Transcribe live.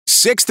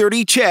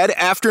6:30 CHED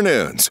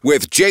Afternoons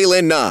with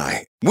Jaylen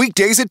Nye.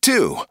 Weekdays at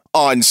 2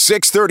 on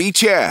 6:30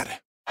 CHED.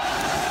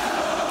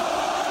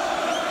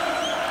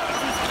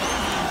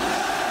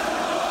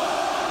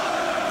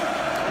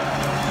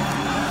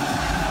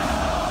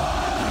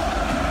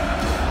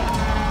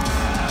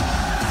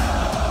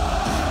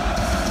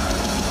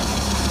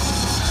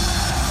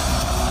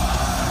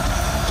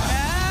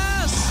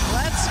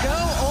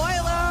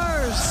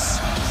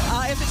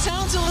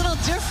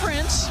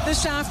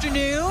 This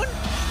afternoon,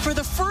 for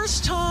the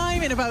first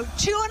time in about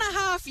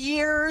 2.5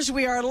 years,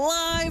 we are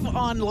live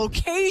on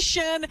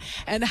location.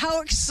 And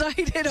how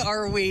excited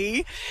are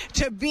we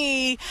to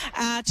be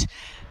at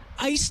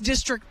Ice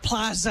District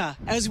Plaza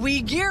as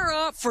we gear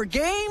up for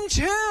Game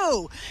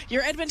 2.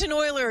 Your Edmonton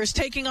Oilers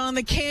taking on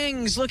the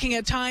Kings, looking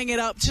at tying it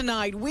up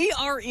tonight. We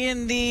are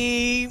in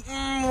the,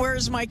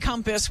 where's my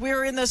compass?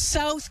 We're in the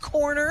south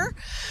corner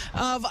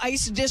of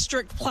Ice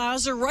District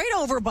Plaza, right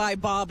over by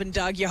Bob and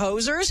Doug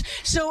Yehosers.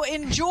 So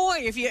enjoy.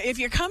 If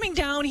you're coming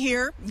down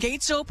here,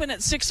 gates open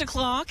at 6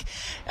 o'clock.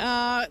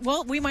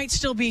 Well, we might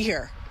still be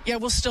here. Yeah,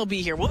 we'll still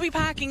be here. We'll be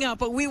packing up,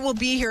 but we will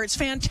be here. It's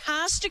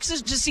fantastic to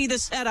see the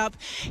setup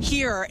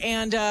here,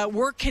 and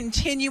we're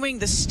continuing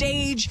the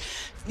stage.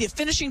 The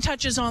finishing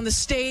touches on the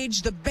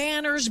stage, the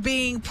banners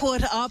being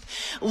put up.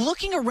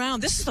 Looking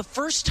around, this is the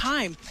first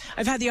time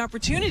I've had the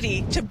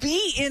opportunity to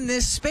be in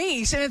this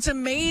space, and it's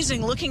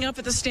amazing looking up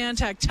at the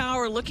Stantec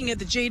Tower, looking at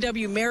the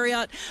JW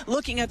Marriott,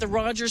 looking at the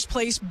Rogers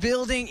Place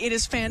building. It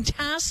is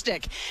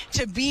fantastic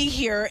to be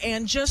here,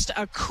 and just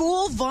a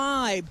cool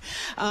vibe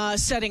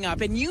setting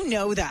up. And you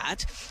know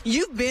that.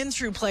 You've been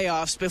through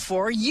playoffs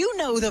before. You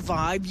know the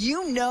vibe.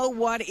 You know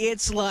what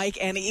it's like,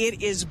 and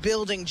it is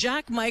building.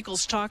 Jack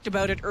Michaels talked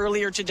about it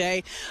earlier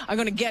today. I'm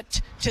going to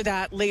get to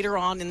that later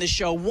on in the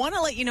show. Want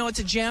to let you know it's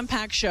a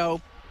jam-packed show.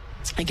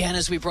 Again,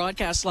 as we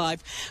broadcast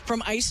live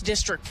from Ice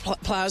District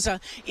Plaza,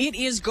 it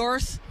is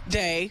Garth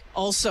Day,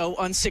 also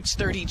on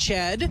 6:30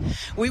 CHED.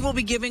 We will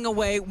be giving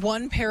away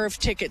one pair of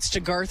tickets to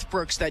Garth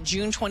Brooks, that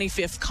June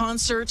 25th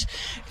concert,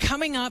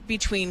 coming up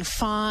between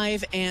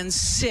 5 and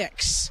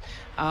 6.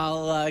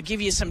 I'll give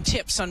you some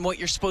tips on what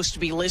you're supposed to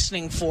be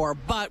listening for,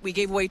 but we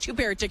gave away 2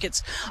 pair of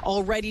tickets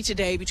already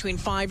today between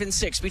 5 and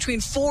 6. Between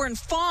 4 and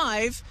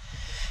 5,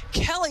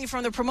 Kelly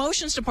from the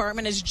promotions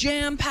department has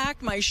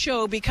jam-packed my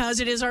show because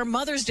it is our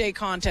Mother's Day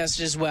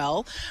contest as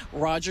well.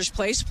 Rogers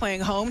Place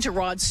playing home to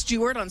Rod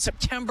Stewart on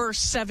September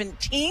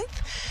 17th.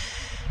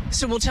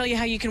 So we'll tell you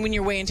how you can win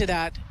your way into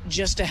that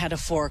just ahead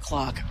of 4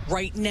 o'clock.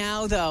 Right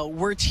now, though,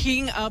 we're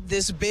teeing up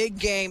this big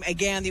game.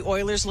 Again, the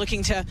Oilers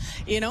looking to,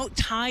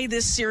 tie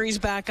this series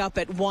back up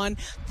at 1.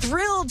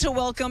 Thrilled to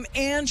welcome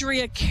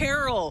Andrea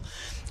Carroll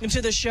into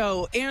the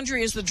show.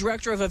 Andrea is the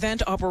Director of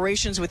Event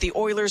Operations with the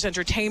Oilers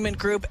Entertainment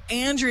Group.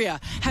 Andrea,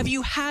 have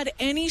you had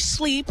any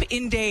sleep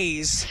in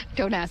days?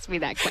 Don't ask me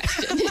that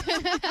question.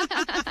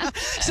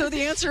 So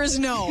the answer is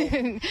no.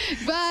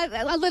 But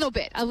a little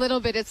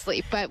bit of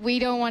sleep. But we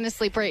don't want to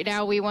sleep right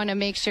now. We want to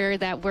make sure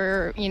that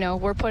we're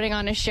putting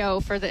on a show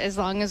for as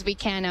long as we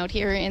can out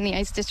here in the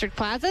Ice District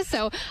Plaza.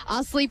 So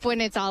I'll sleep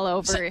when it's all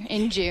over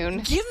in June.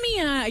 Give me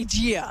an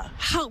idea.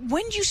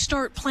 When do you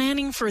start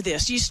planning for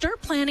this? Do you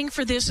start planning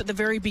for this at the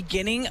very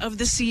beginning of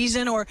the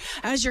season, or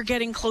as you're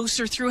getting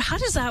closer through? How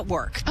does that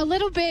work? A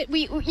little bit.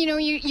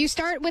 You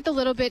start with a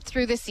little bit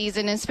through the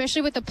season,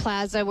 especially with the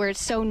plaza where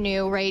it's so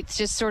new, right? It's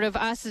just sort of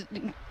us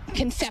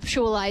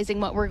conceptualizing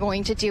what we're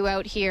going to do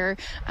out here,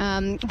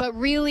 but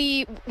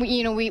really,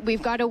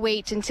 we've got to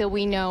wait until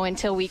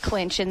we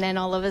clinch, and then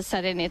all of a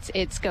sudden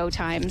it's go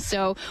time.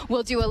 So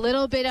we'll do a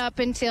little bit up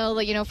until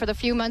for the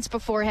few months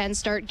beforehand,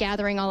 start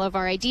gathering all of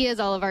our ideas,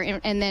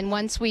 and then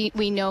once we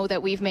know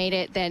that we've made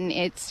it, then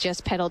it's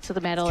just pedal to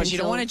the metal. Because you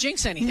don't want to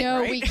jinx anything.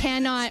 No, right? We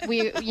cannot.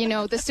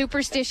 The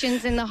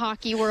superstitions in the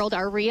hockey world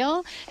are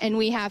real, and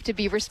we have to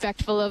be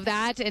respectful of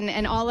that.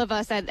 And all of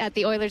us at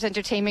the Oilers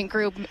Entertainment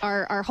Group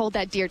are hold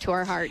that dear to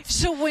our hearts.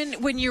 So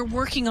when you're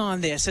working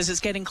on this, as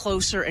it's getting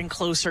closer and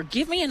closer,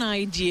 give me an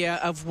idea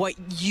of what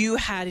you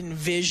had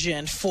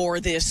envisioned for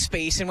this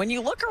space. And when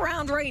you look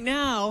around right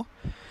now,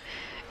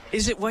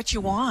 is it what you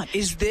want?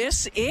 Is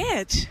this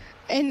it?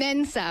 And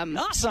then some.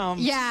 Awesome.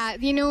 Yeah, I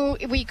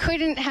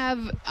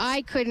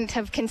couldn't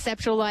have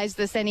conceptualized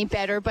this any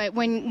better, but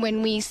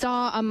when we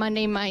saw on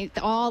Monday night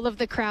all of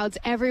the crowds,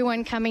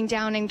 everyone coming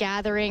down and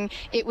gathering,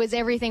 it was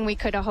everything we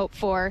could have hoped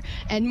for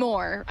and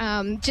more.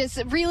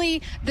 Just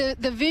really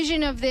the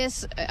vision of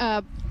this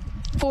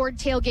Ford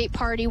tailgate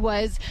party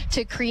was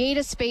to create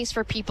a space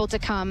for people to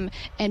come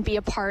and be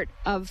a part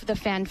of the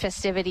fan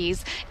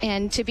festivities,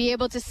 and to be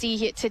able to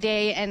see it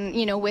today, and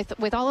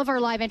with all of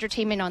our live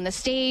entertainment on the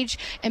stage,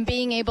 and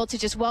being able to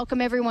just welcome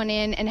everyone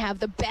in and have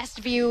the best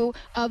view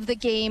of the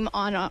game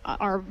on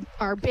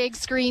our big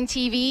screen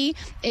TV.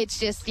 It's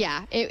just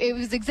it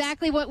was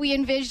exactly what we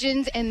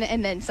envisioned,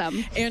 and then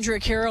some. Andrea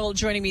Carroll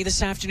joining me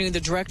this afternoon,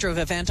 the Director of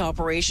Event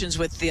Operations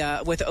with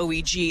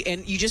OEG,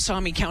 and you just saw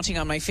me counting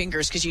on my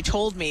fingers because you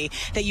told me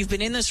that you've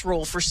been in this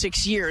role for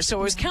 6 years. So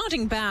I was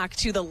counting back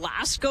to the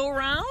last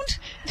go-round.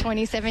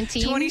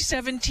 2017.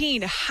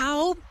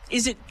 How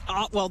is it,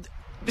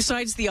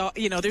 besides the,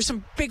 there's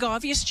some big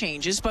obvious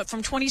changes, but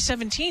from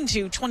 2017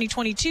 to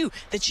 2022,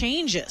 the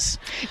changes.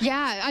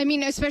 Yeah, I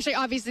mean, especially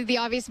obviously the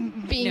obvious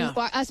being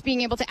us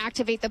being able to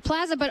activate the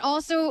plaza, but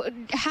also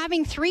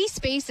having 3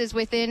 spaces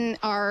within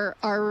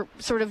our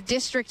sort of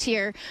district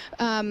here.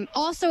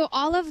 Also,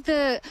 all of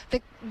the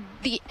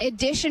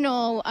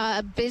additional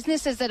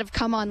businesses that have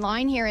come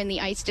online here in the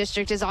Ice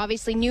District is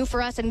obviously new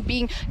for us, and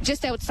being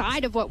just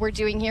outside of what we're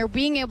doing here,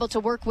 being able to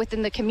work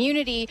within the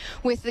community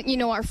with,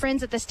 our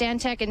friends at the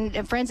Stantec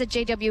and friends at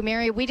JW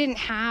Marriott. We didn't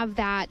have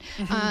that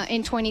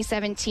in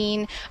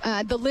 2017.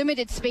 The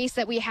limited space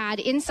that we had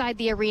inside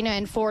the arena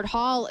and Ford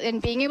Hall,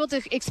 and being able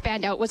to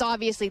expand out was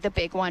obviously the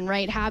big one,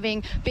 right?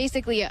 Having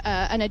basically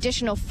an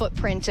additional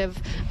footprint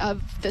of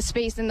the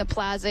space in the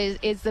plaza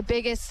is the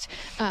biggest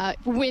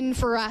win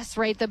for us,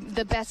 right?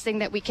 The best thing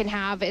that we can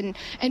have, and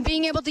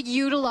being able to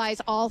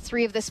utilize all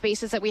 3 of the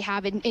spaces that we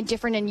have in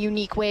different and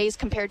unique ways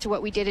compared to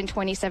what we did in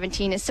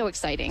 2017 is so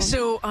exciting.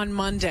 So on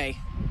Monday,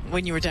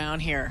 when you were down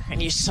here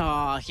and you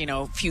saw,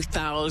 a few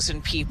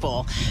thousand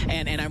people,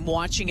 and I'm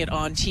watching it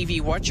on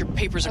TV, watch your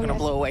papers are going to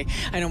blow away,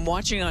 and I'm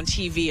watching it on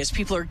TV as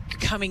people are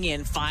coming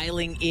in,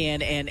 filing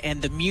in,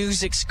 and the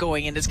music's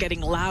going, and it's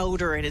getting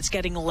louder and it's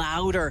getting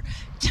louder.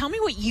 Tell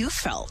me what you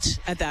felt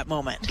at that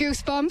moment.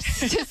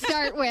 Goosebumps to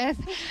start with.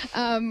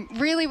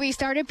 Really, we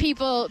started,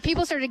 people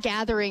started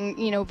gathering,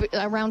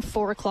 around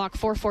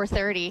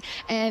 4:30.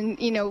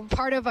 And,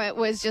 part of it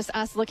was just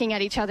us looking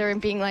at each other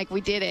and being like, we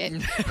did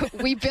it.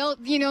 We built,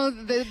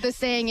 the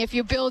saying, if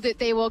you build it,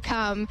 they will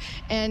come.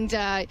 And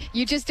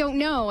you just don't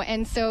know.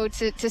 And so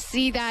to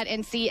see that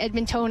and see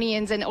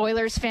Edmontonians and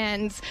Oilers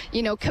fans,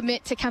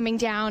 commit to coming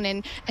down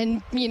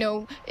and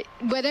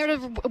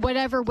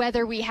whatever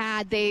weather we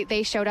had,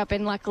 they showed up,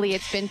 and luckily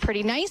it's been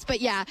pretty nice.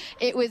 But yeah,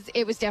 it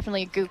was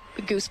definitely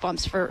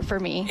goosebumps for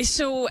me.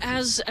 So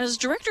as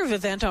director of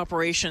event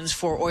operations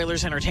for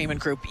Oilers Entertainment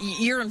Group,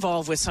 you're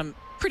involved with some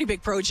pretty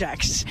big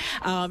projects.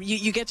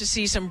 You get to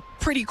see some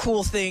pretty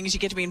cool things. You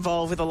get to be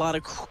involved with a lot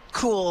of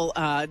cool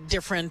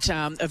different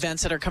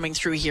events that are coming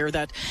through here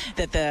that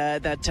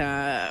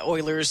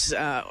Oilers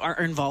are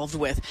involved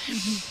with.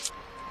 Mm-hmm.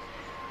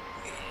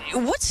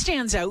 What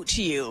stands out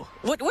to you?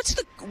 What's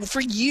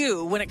for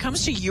you when it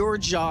comes to your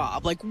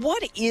job? Like,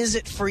 what is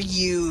it for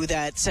you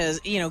that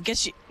says,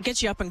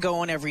 gets you up and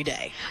going every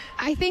day?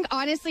 I think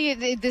honestly,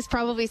 this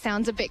probably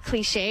sounds a bit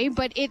cliche,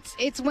 but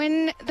it's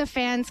when the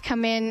fans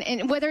come in,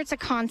 and whether it's a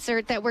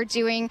concert that we're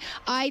doing,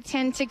 I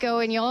tend to go,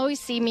 and you'll always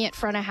see me at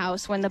front of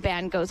house when the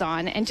band goes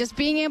on, and just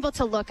being able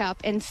to look up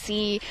and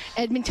see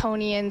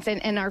Edmontonians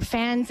and our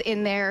fans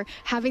in there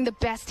having the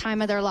best time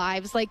of their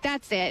lives. Like,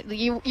 that's it.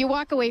 You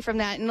walk away from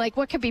that and like,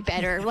 what could be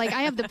better? Like,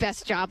 I have the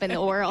best job in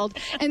the world.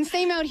 And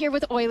same out here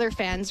with Oiler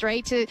fans,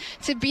 right? To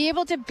be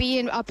able to be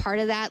a part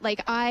of that,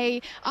 like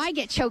I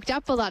get choked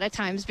up a lot of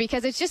times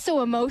because it's just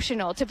so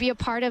emotional to be a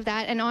part of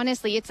that. And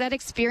honestly, it's that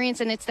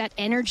experience and it's that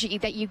energy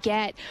that you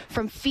get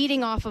from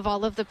feeding off of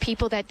all of the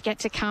people that get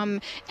to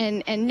come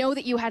and know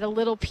that you had a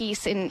little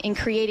piece in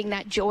creating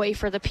that joy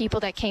for the people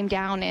that came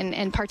down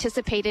and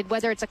participated,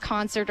 whether it's a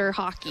concert or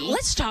hockey.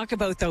 Let's talk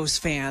about those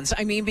fans.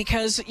 I mean,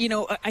 because,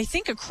 I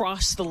think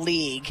across the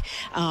league,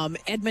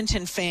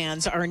 Edmonton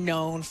fans are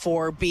known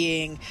for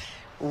being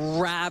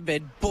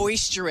rabid,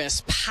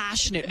 boisterous,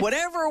 passionate,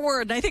 whatever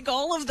word. And I think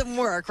all of them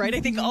work, right?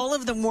 I think all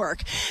of them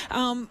work.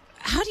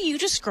 How do you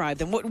describe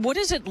them? What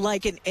is it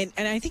like? And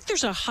I think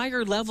there's a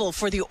higher level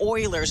for the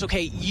Oilers.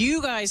 Okay,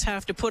 you guys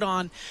have to put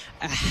on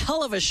a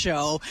hell of a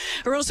show,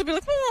 or else it'll be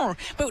like, oh.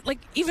 But like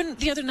even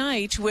the other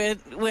night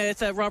with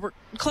Robert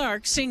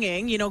Clark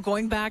singing,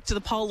 going back to the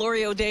Paul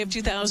Lorio day of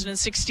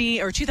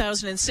 2016 or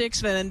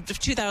 2006, and then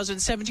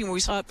 2017 when we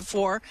saw it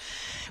before.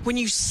 When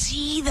you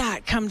see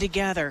that come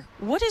together,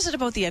 what is it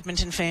about the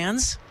Edmonton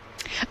fans?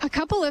 A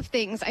couple of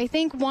things. I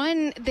think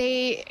one,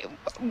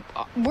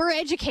 we're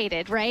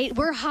educated, right?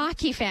 We're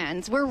hockey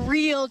fans. We're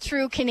real,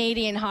 true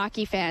Canadian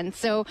hockey fans.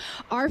 So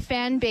our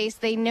fan base,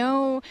 they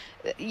know,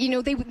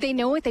 they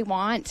know what they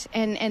want,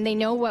 and they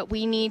know what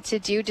we need to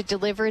do to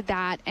deliver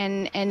that.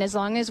 And as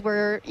long as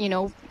we're,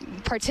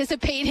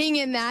 participating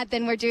in that,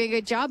 then we're doing a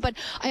good job. But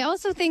I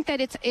also think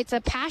that it's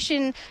a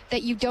passion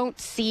that you don't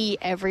see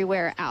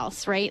everywhere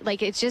else, right?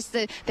 Like, it's just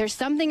that there's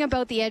something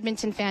about the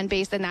Edmonton fan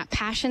base and that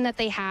passion that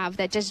they have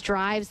that just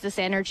drives this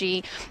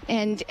energy,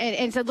 and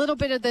it's a little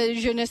bit of the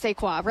je ne sais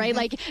quoi, right?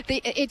 Like,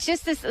 it's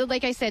just this,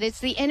 like I said, it's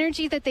the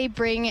energy that they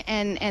bring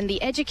and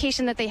the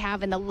education that they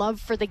have and the love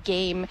for the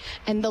game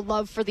and the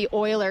love for the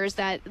Oilers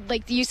that,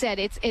 like you said,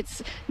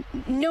 it's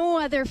no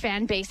other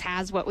fan base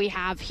has what we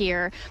have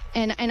here.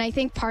 And I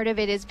think part of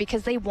it is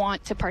because they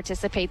want to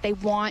participate. They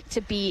want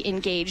to be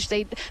engaged.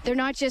 They're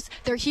not just,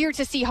 they're here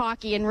to see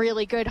hockey and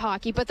really good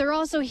hockey, but they're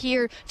also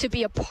here to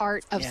be a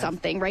part of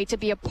something, right? To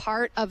be a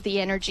part of the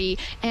energy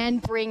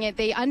and bring doing it,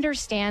 they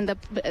understand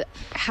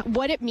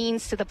what it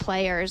means to the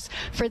players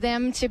for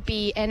them to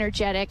be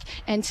energetic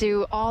and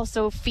to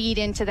also feed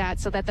into that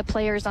so that the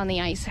players on the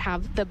ice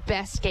have the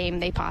best game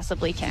they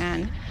possibly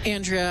can.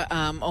 Andrea,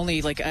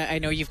 I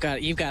know you've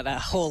got a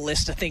whole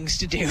list of things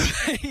to do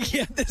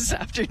this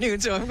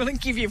afternoon, so I'm going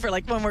to give you for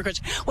one more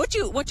question. What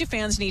do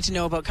fans need to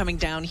know about coming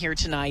down here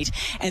tonight,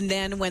 and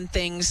then when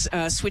things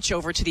switch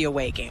over to the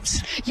away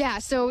games? Yeah,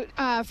 so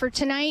for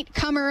tonight,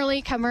 come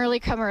early.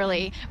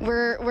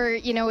 We're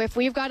if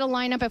we've got a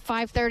lineup at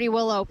 5:30,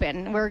 we'll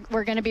open. We're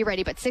going to be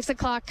ready, but 6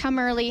 o'clock, come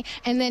early,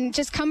 and then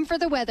just come for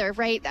the weather,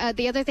 right?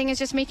 The other thing is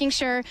just making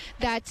sure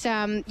that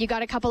you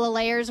got a couple of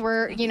layers.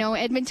 We're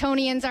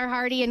Edmontonians are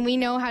hardy, and we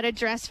know how to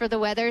dress for the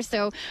weather,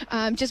 so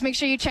just make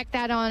sure you check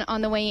that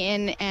on the way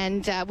in,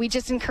 and we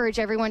just encourage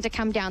everyone to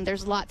come down.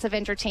 There's lots of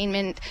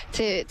entertainment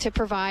to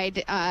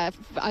provide a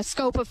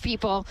scope of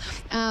people.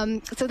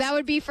 So that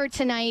would be for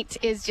tonight,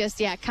 is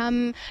just,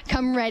 come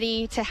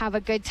ready to have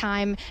a good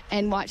time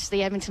and watch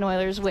the Edmonton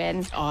Oilers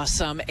win.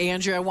 Awesome.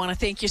 Andrea, I want to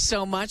thank you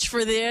so much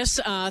for this.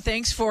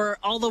 Thanks for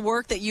all the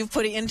work that you've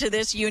put into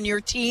this, you and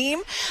your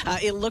team.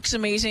 It looks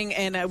amazing,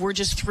 and we're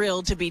just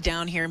thrilled to be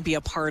down here and be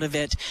a part of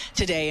it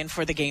today and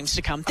for the games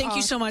to come. Thank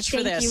you so much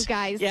for this. Thank you,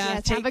 guys. Yeah,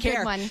 yes, take have a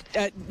care. good one.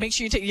 Make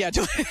sure you take...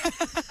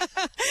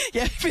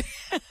 Yeah.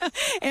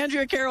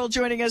 Andrea Carroll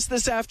joining us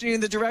this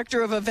afternoon, the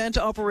Director of Event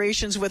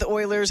Operations with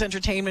Oilers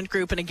Entertainment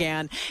Group. And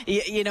again,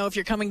 if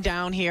you're coming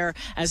down here,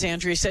 as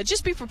Andrea said,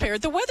 just be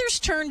prepared. The weather's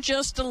turned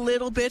just a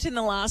little bit in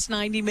the last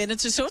 90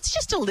 minutes or so. It's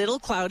just a little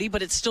cloudy,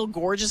 but it's still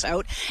gorgeous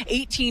out.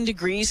 18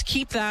 degrees.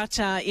 Keep that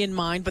in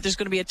mind. But there's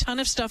going to be a ton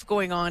of stuff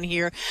going on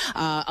here.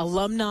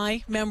 Alumni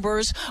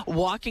members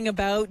walking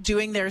about,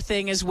 doing their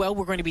thing as well.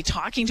 We're going to be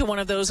talking to one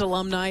of those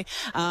alumni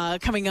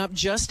coming up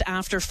just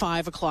after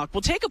 5 o'clock.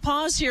 We'll take a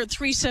pause here at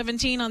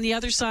 3:17 on the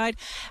other side.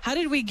 How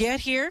did we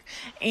get here?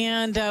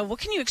 And what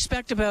can you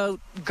expect about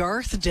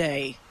Garth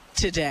Day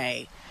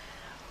today?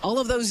 All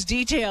of those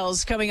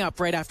details coming up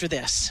right after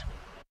this.